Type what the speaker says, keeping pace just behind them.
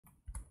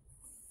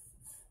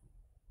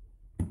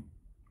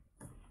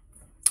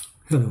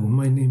Hello,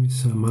 my name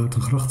is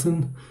Maarten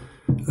Grachten.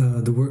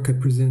 The work I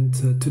present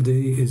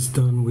today is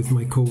done with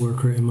my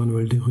co-worker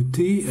Emmanuel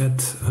Deruty at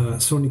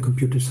Sony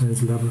Computer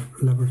Science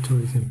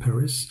Laboratories in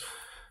Paris.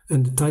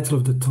 And the title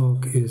of the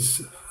talk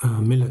is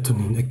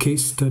Melatonin, a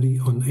case study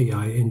on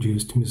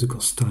AI-induced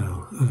musical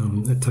style,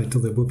 a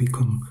title that will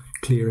become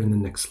clear in the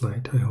next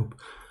slide, I hope.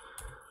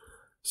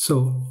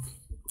 So,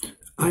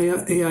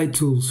 AI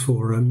tools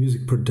for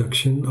music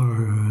production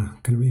are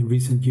kind of in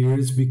recent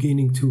years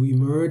beginning to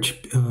emerge.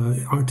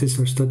 Artists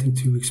are starting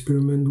to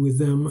experiment with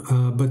them,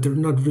 but they're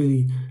not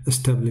really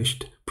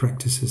established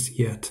practices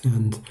yet.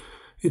 And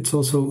it's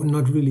also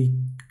not really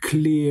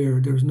clear,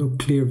 there's no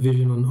clear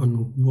vision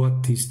on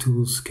what these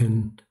tools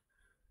can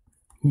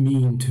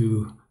mean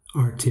to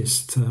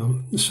artists.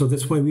 So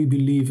that's why we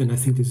believe, and I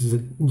think this is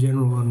a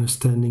general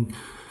understanding,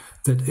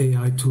 that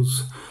AI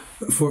tools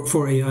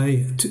for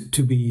AI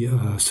to be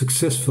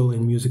successful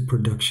in music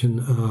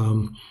production,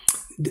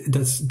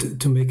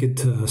 to make it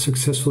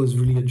successful is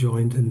really a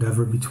joint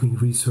endeavor between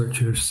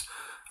researchers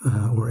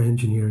or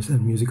engineers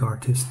and music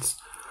artists.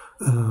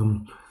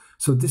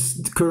 So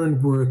this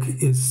current work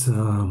is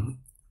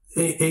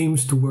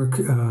aims to work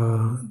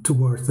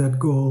towards that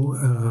goal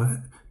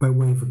by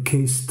way of a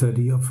case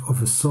study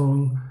of a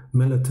song,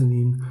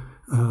 Melatonin,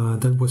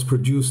 that was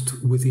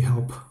produced with the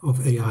help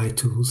of AI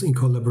tools in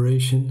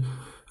collaboration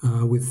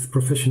with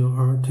professional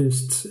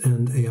artists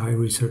and AI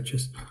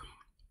researchers.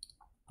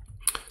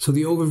 So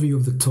the overview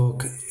of the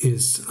talk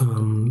is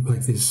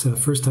like this.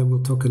 First, I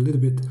will talk a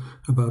little bit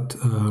about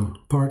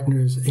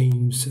partners,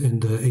 aims, and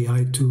the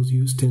AI tools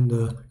used in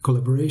the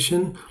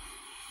collaboration.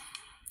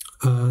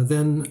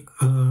 Then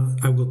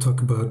I will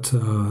talk about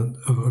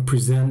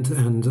present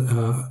and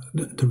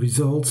the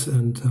results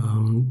and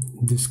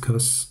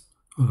discuss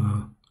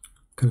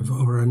kind of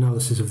our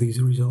analysis of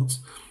these results.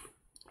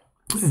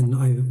 And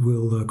I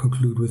will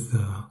conclude with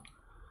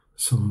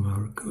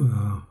some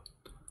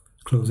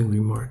closing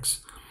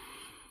remarks.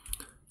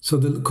 So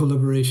the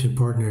collaboration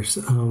partners.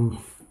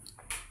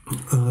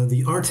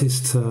 The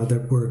artists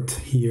that worked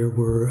here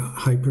were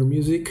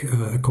Hypermusic,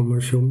 a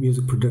commercial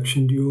music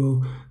production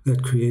duo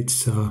that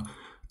creates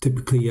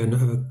typically a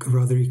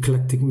rather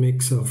eclectic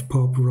mix of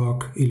pop,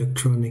 rock,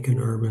 electronic,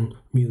 and urban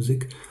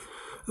music.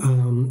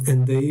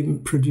 And they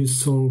produce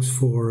songs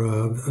for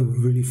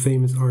really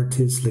famous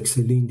artists like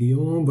Celine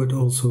Dion, but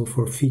also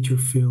for feature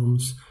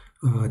films,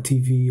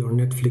 TV or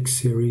Netflix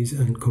series,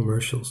 and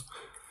commercials.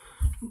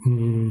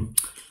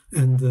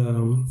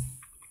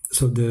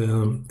 So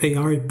the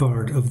AI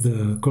part of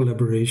the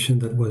collaboration,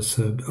 that was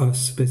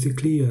us,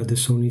 basically, the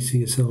Sony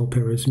CSL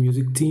Paris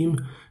music team,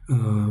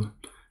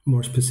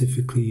 more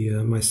specifically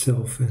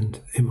myself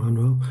and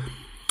Emmanuel.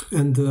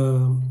 And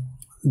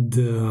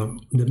the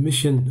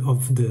mission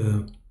of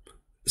the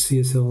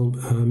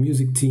CSL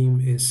music team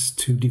is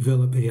to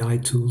develop AI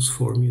tools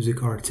for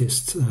music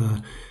artists,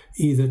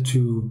 either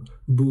to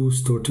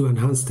boost or to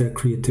enhance their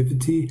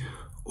creativity,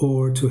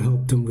 or to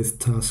help them with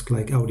tasks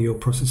like audio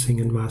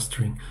processing and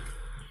mastering.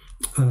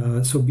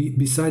 So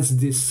besides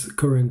this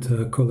current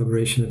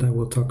collaboration that I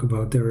will talk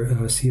about,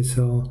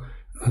 CSL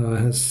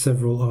has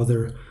several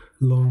other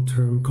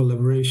long-term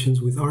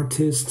collaborations with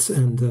artists,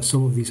 and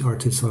some of these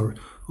artists are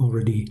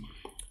already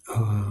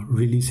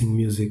releasing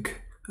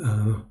music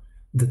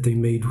that they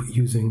made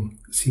using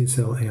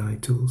CSL AI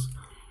tools.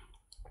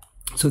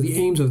 So the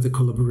aims of the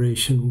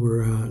collaboration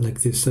were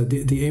like this.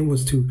 The aim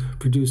was to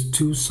produce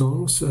 2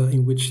 songs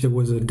in which there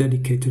was a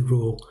dedicated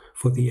role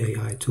for the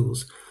AI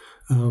tools.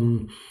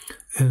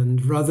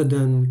 And rather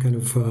than kind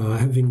of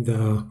having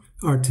the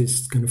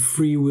artists kind of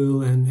free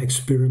will and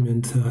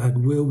experiment at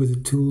will with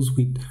the tools,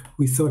 we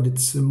thought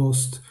it's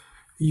most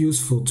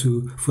useful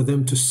for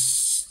them to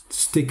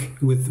stick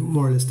with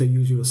more or less their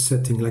usual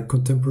setting, like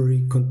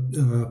contemporary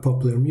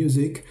popular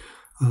music.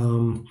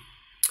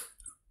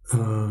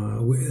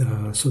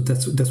 So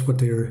that's what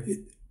they're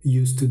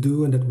used to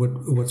do, and that's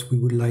what we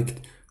would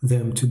like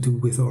them to do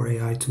with our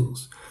AI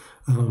tools.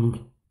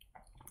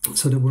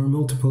 So there were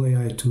multiple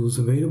AI tools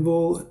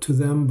available to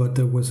them, but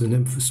there was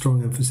a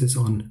strong emphasis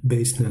on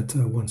BassNet,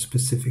 one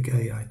specific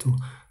AI tool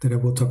that I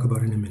will talk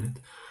about in a minute.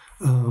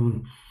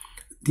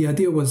 The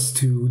idea was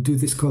to do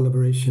this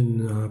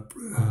collaboration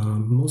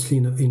mostly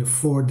in a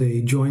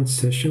 4-day joint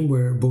session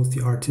where both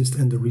the artist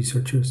and the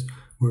researchers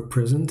were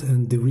present.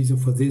 And the reason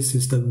for this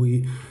is that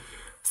we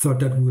thought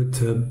that would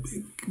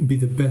be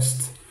the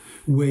best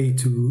way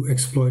to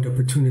exploit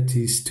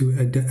opportunities to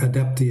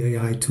adapt the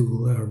AI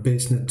tool or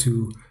BassNet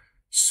to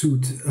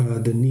suit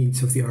the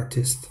needs of the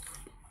artist.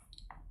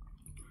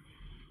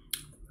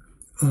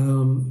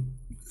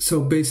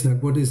 So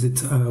BassNet, what is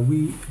it?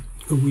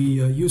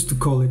 We used to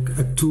call it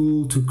a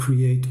tool to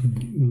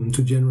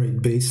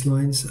generate bass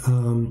lines,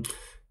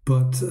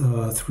 but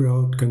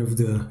throughout kind of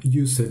the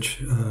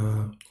usage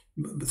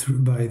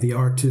by the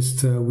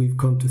artist, we've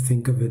come to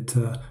think of it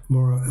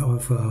more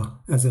of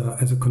as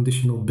a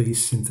conditional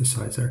bass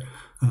synthesizer.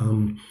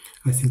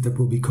 I think that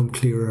will become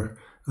clearer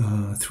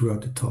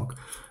throughout the talk.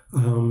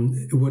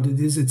 What it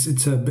is,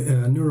 it's a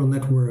neural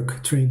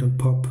network trained on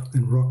pop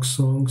and rock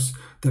songs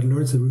that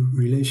learns the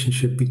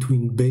relationship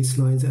between bass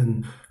lines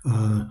and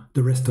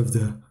the rest of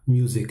the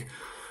music.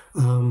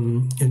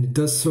 And it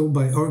does so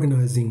by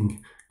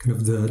organizing kind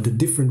of the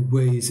different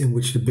ways in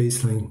which the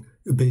bass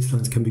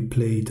lines can be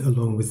played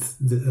along with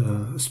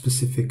the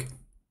specific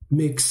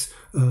mix,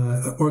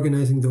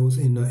 organizing those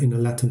in a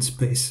latent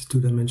space,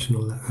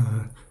 two-dimensional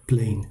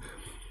plane.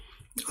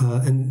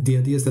 And the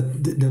idea is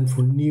that then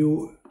for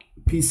new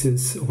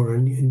pieces or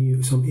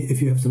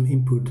if you have some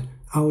input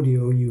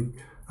audio, you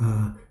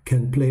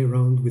can play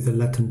around with a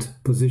latent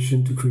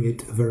position to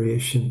create a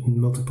variation,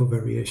 multiple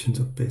variations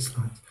of bass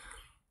lines.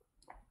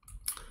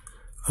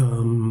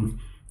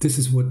 This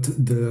is what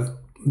the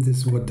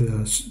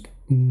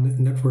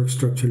network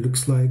structure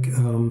looks like.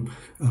 I'm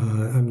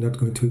not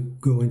going to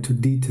go into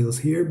details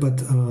here, but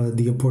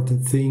the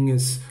important thing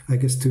is, I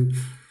guess, to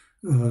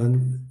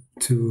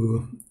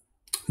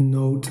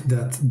note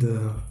that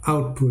the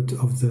output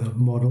of the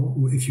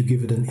model, if you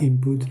give it an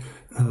input,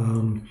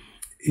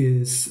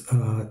 is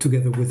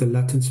together with the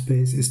latent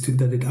space,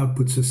 that it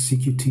outputs a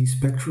CQT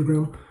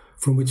spectrogram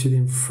from which it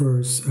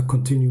infers a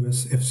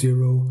continuous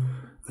F0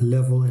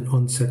 level and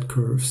onset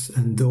curves,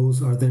 and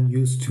those are then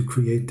used to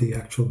create the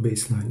actual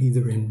baseline,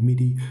 either in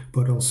MIDI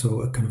but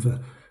also a kind of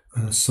a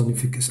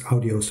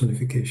audio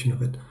sonification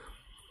of it.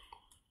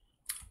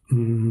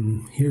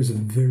 Here's a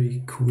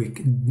very quick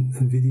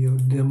video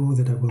demo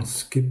that I will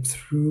skip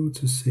through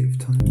to save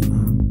time.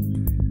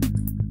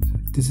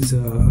 This is a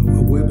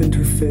web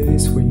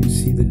interface where you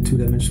see the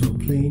two-dimensional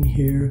plane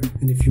here,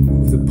 and if you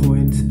move the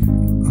point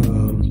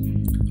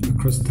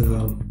across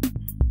the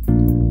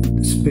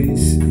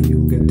space,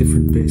 you'll get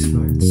different bass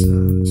lines.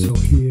 So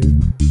here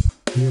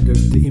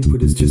the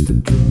input is just the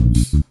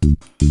drums,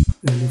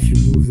 and if you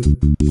move the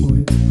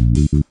point,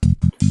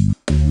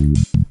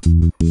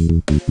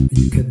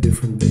 you get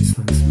different bass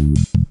lines.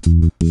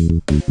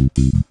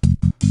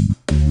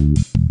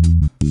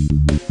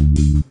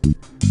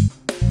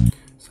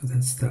 So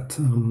that's that.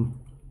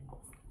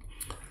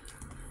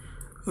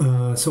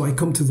 So I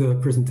come to the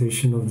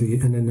presentation of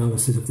an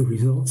analysis of the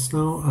results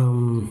now.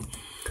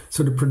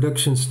 So the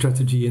production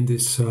strategy in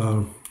this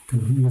kind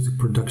of music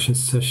production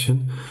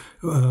session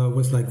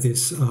was like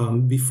this.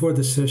 Before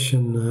the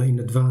session, in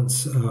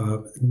advance,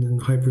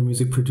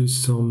 Hypermusic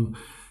produced some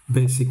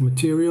basic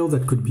material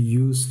that could be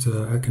used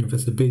kind of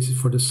as the basis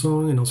for the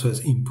song and also as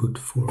input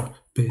for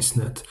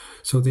BassNet.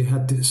 So they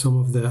had some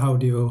of the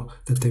audio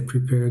that they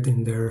prepared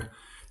in their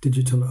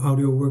digital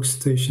audio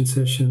workstation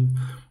session,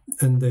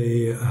 and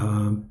they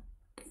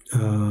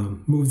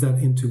moved that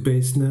into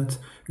BassNet,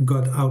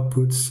 got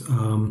outputs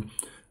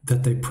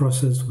that they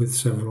processed with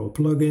several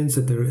plugins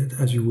that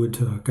they, as you would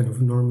kind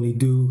of normally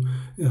do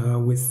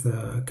with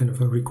kind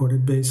of a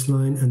recorded bass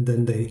line, and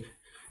then they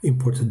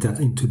imported that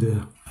into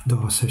the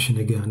DAW session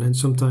again. And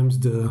sometimes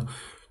the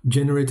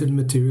generated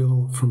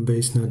material from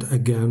BassNet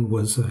again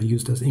was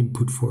used as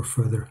input for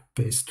further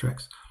bass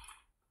tracks.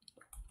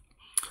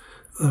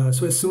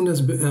 So as soon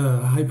as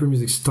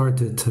Hypermusic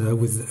started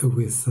with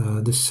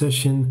the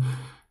session,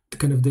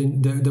 kind of they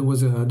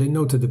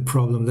noted the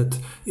problem that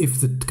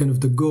if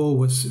the goal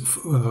was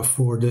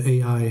for the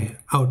AI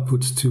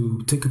outputs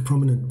to take a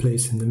prominent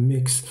place in the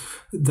mix,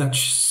 that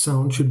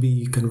sound should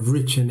be kind of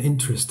rich and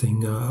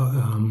interesting.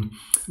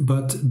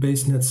 But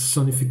BassNet's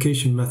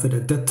sonification method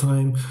at that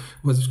time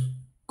was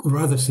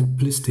rather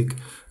simplistic.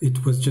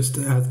 It was just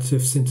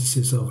additive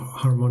synthesis of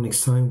harmonic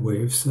sine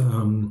waves.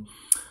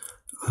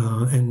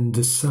 And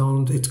the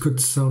sound, it could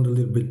sound a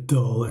little bit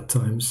dull at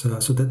times.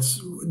 So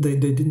that's they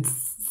didn't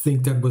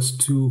think that was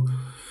too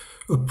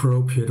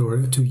appropriate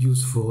or too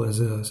useful as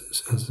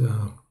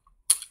the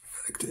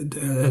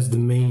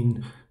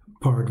main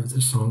part of the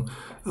song.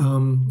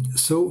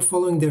 So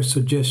following their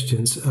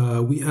suggestions,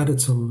 we added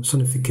some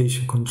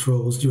sonification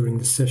controls during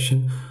the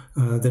session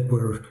that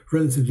were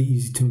relatively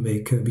easy to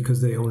make because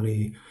they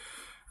only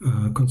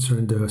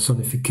concerned the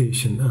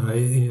sonification.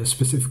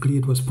 Specifically,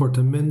 it was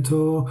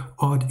portamento,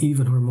 odd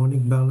even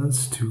harmonic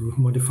balance to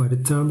modify the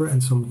timbre,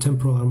 and some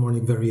temporal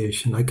harmonic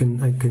variation. I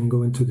can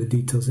go into the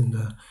details in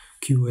the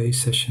QA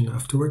session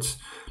afterwards.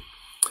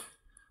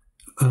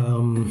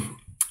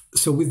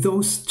 So with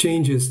those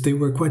changes, they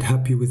were quite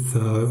happy with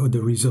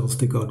the results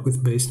they got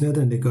with BassNet,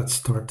 and they got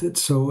started.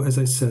 So as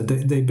I said,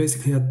 they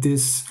basically had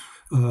this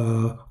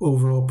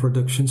overall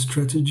production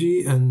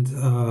strategy, and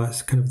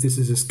kind of this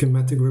is a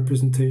schematic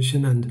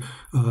representation, and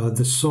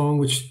the song,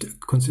 which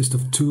consists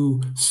of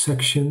two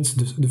sections.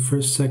 The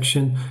first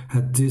section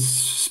had they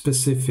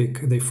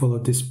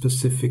followed this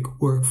specific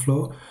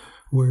workflow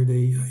where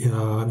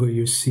where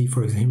you see,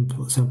 for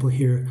example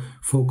here,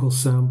 vocal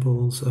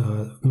samples,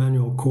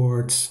 manual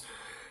chords,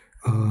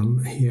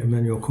 here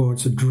manual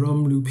chords, a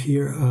drum loop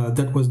here.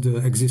 That was the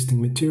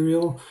existing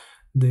material.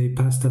 They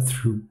passed that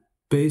through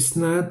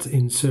BassNet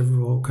in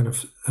several kind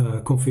of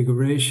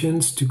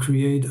configurations to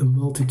create a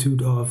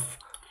multitude of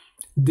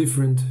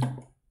different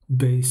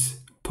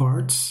bass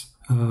parts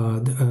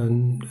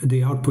And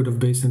the output of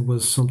BassNet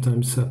was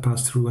sometimes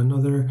passed through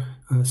another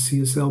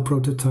CSL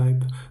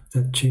prototype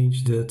that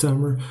changed the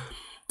timer,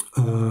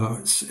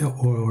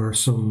 or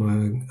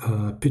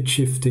some pitch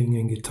shifting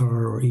in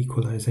guitar or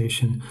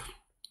equalization.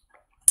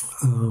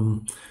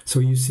 So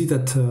you see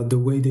that the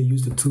way they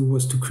used the tool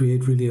was to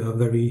create really a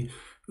very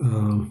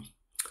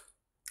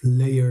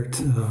layered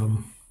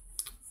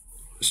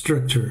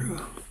structure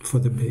for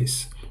the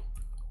bass.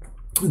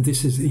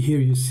 This is here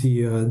you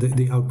see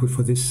the output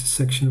for this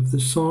section of the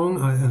song,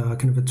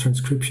 kind of a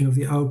transcription of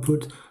the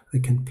output. I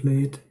can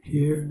play it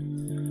here.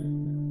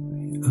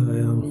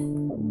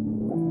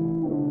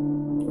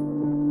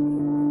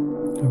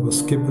 I will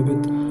skip a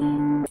bit.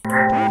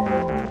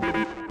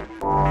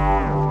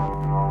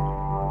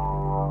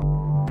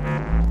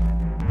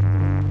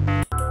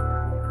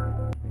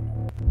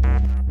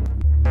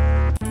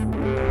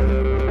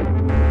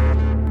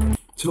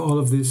 So all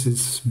of this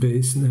is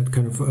BassNet,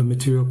 kind of a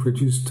material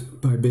produced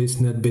by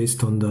BassNet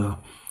based on the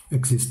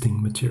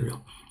existing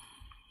material.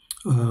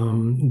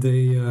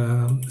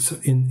 So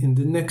in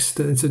the next,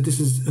 so this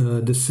is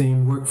the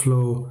same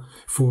workflow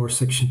for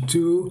section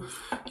 2.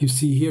 You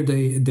see here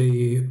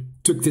they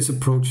took this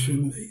approach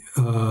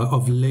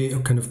of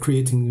kind of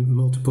creating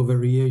multiple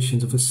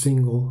variations of a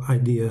single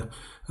idea.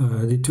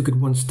 They took it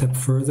one step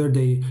further.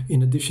 They,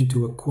 in addition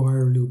to a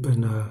choir loop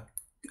and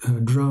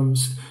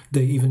drums,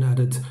 they even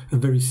added a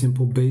very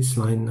simple bass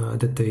line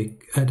that they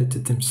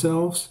edited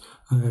themselves.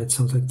 It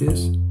sounds like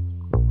this.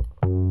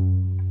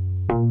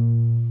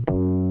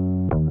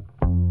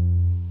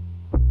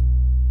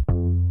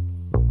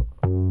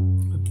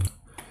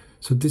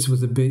 So this was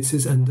the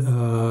basis, and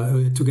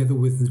together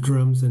with the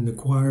drums and the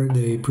choir,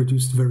 they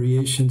produced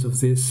variations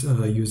of this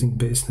using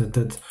BassNet,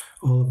 that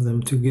all of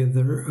them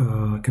together,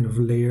 kind of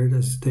layered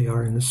as they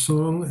are in the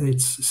song.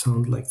 It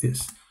sounds like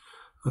this.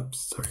 Oops,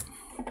 sorry.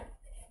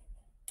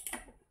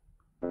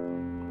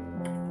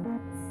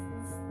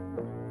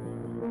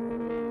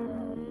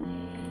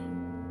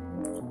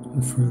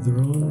 Further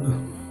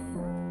on.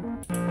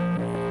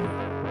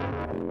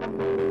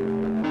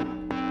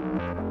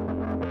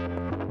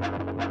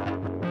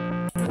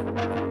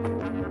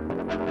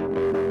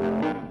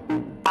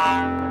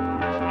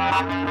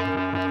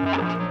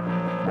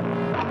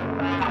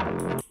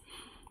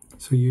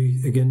 So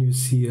you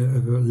see a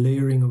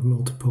layering of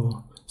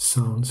multiple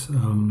sounds.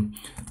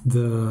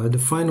 The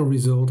final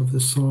result of the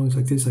song is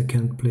like this. I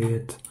can't play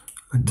it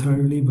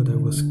entirely, but I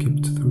will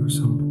skip through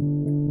some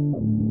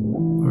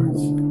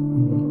parts.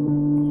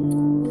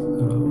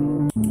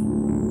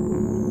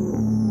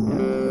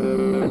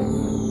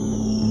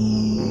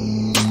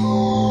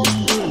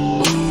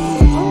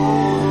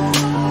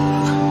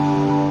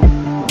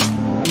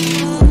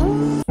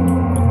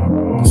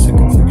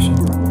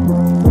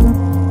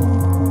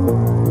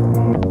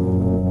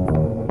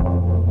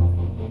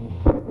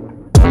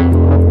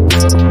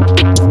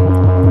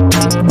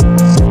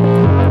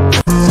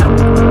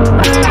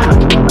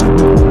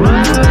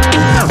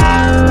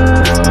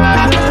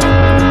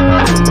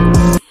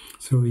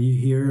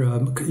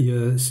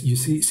 You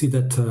see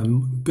that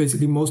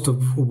basically most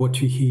of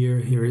what you hear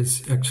here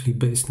is actually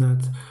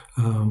BassNet,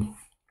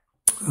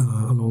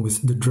 along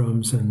with the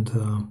drums and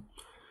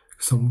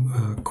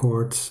some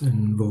chords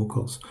and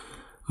vocals.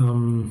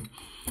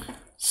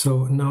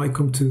 So now I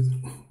come to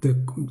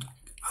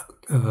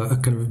a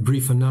kind of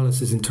brief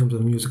analysis in terms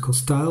of musical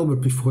style,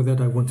 but before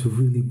that I want to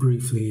really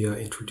briefly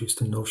introduce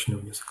the notion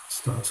of musical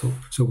style,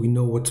 so we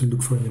know what to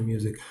look for in the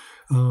music.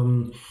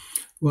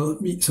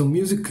 So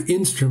music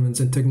instruments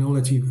and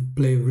technology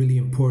play a really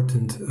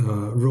important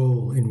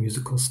role in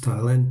musical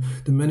style, and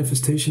the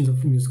manifestations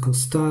of musical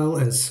style,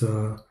 as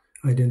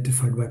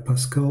identified by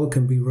Pascal,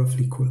 can be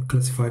roughly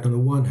classified on the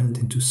one hand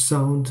into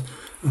sound,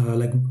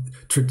 like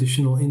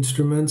traditional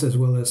instruments, as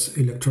well as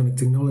electronic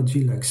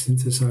technology like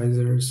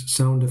synthesizers,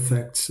 sound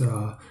effects.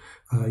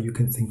 You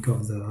can think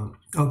of the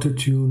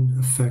autotune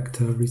effect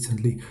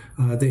recently.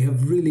 They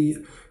have really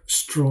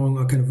strong,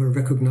 kind of a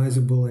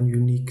recognizable and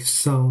unique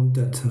sound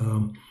that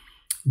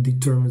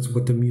determines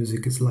what the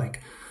music is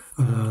like.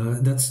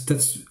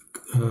 That's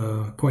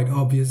quite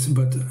obvious,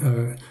 but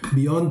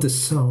beyond the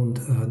sound,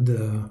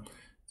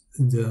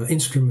 the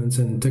instruments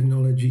and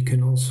technology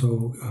can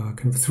also,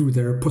 kind of through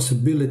their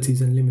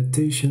possibilities and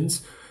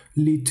limitations,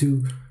 lead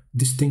to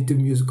distinctive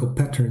musical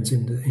patterns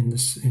in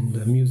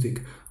the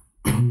music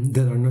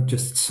that are not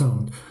just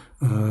sound.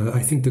 I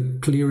think the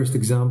clearest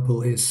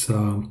example is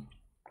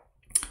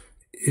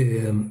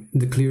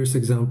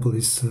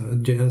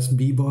jazz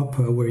bebop,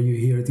 where you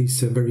hear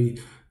these very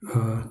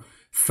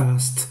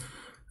fast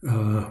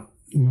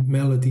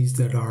melodies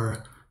that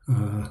are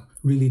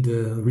really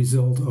the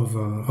result of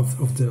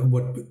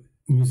what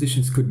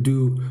musicians could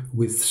do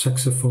with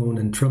saxophone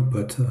and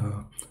trumpet.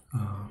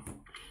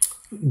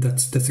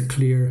 That's a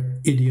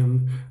clear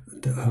idiom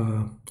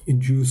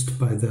induced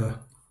by the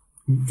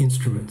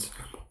instruments.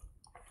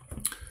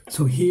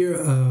 So here,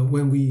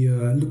 when we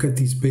look at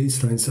these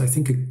bass lines, I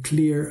think a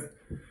clear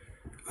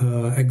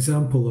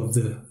example of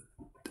the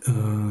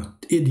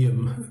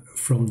idiom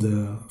from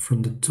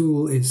the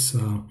tool is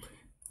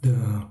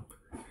the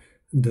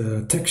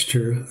the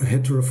texture, a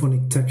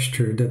heterophonic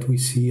texture that we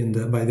see in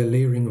by the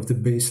layering of the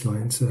bass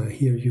lines.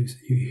 Here you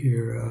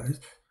hear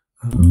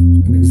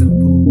an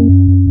example.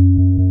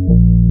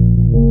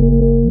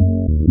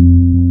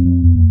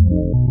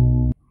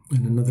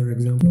 And another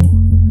example.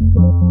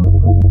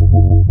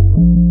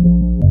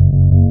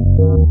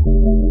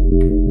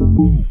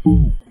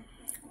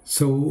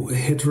 So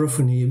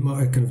heterophony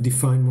I kind of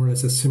define more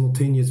as a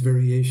simultaneous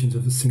variations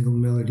of a single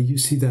melody. You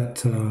see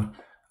that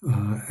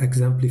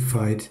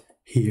exemplified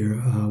here,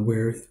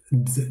 where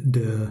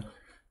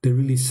they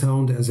really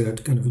sound as a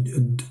kind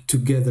of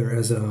together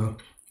as a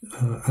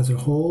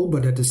whole,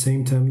 but at the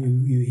same time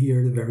you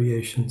hear the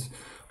variations.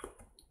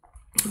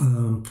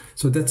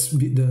 So that's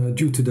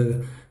due to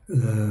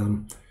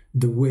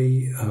the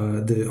way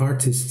the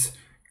artist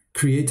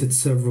created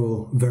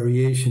several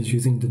variations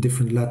using the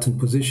different latent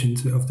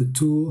positions of the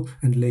tool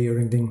and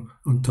layering them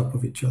on top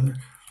of each other.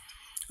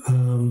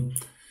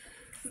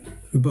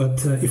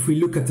 But if we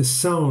look at the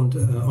sound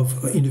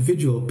of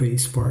individual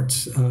bass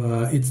parts,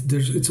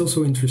 it's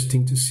also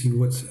interesting to see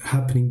what's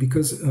happening,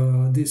 because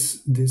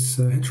this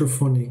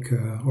heterophonic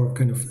or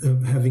kind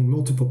of having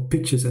multiple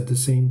pitches at the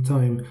same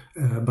time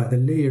by the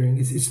layering,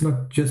 it's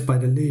not just by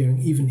the layering,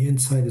 even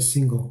inside a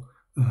single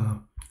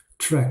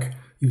track,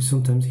 you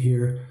sometimes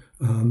hear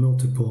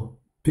multiple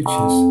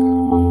pitches.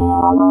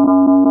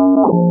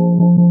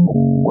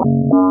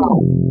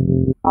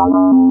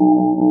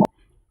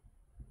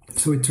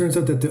 So it turns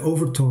out that the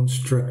overtone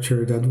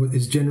structure that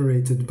is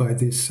generated by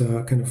this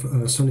kind of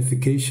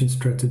sonification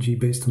strategy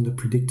based on the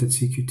predicted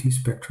CQT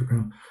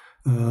spectrogram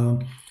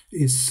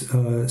is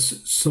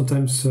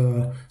sometimes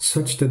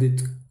such that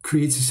it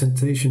creates a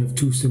sensation of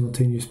two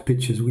simultaneous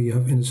pitches. We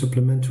have in the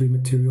supplementary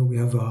material, we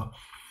have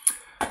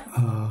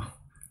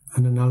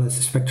an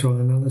analysis, spectral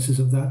analysis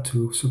of that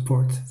to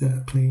support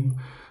that claim.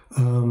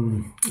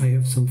 I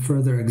have some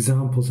further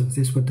examples of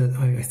this, but that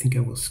I think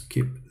I will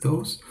skip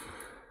those.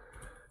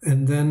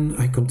 And then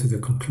I come to the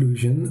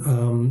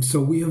conclusion.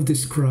 So we have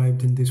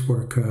described in this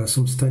work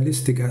some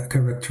stylistic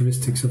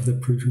characteristics of the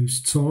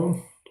produced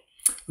song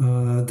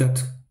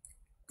that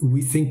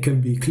we think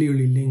can be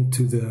clearly linked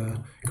to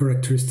the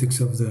characteristics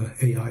of the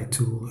AI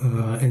tool.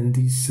 And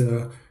these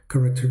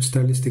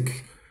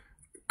stylistic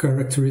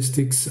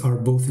characteristics are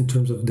both in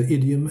terms of the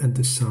idiom and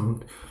the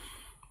sound.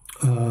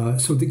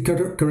 So the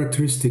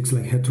characteristics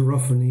like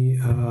heterophony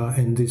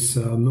and this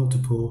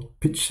multiple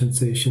pitch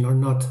sensation are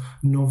not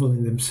novel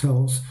in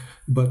themselves,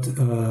 but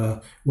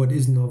what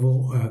is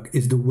novel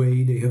is the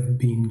way they have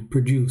been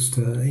produced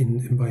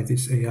by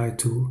this AI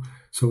tool.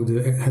 So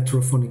the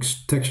heterophonic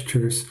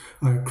textures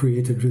are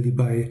created really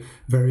by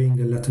varying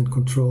the latent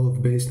control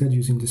of bassnet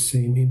using the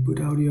same input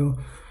audio,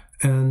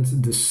 and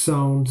the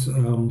sound,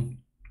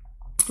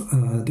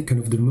 the kind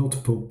of the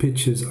multiple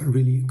pitches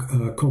really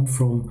come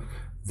from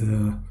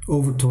the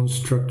overtone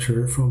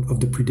structure of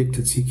the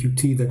predicted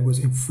CQT that was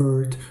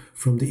inferred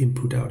from the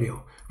input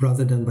audio,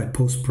 rather than by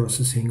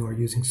post-processing or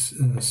using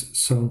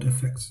sound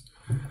effects.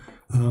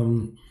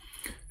 And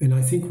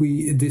I think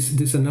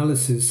this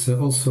analysis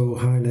also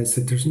highlights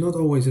that there's not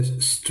always a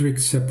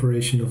strict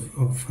separation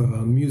of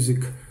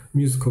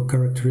musical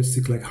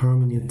characteristics like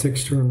harmony and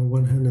texture on the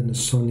one hand, and the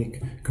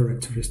sonic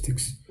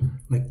characteristics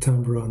like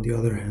timbre on the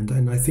other hand.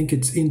 And I think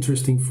it's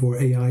interesting for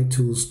AI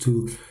tools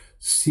to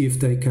see if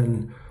they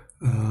can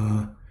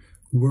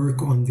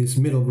work on this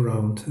middle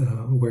ground,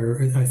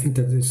 where I think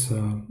that's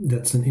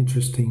an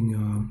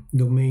interesting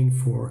domain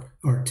for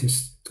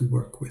artists to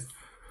work with.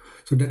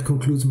 So that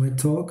concludes my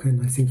talk,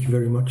 and I thank you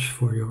very much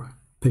for your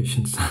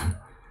patience.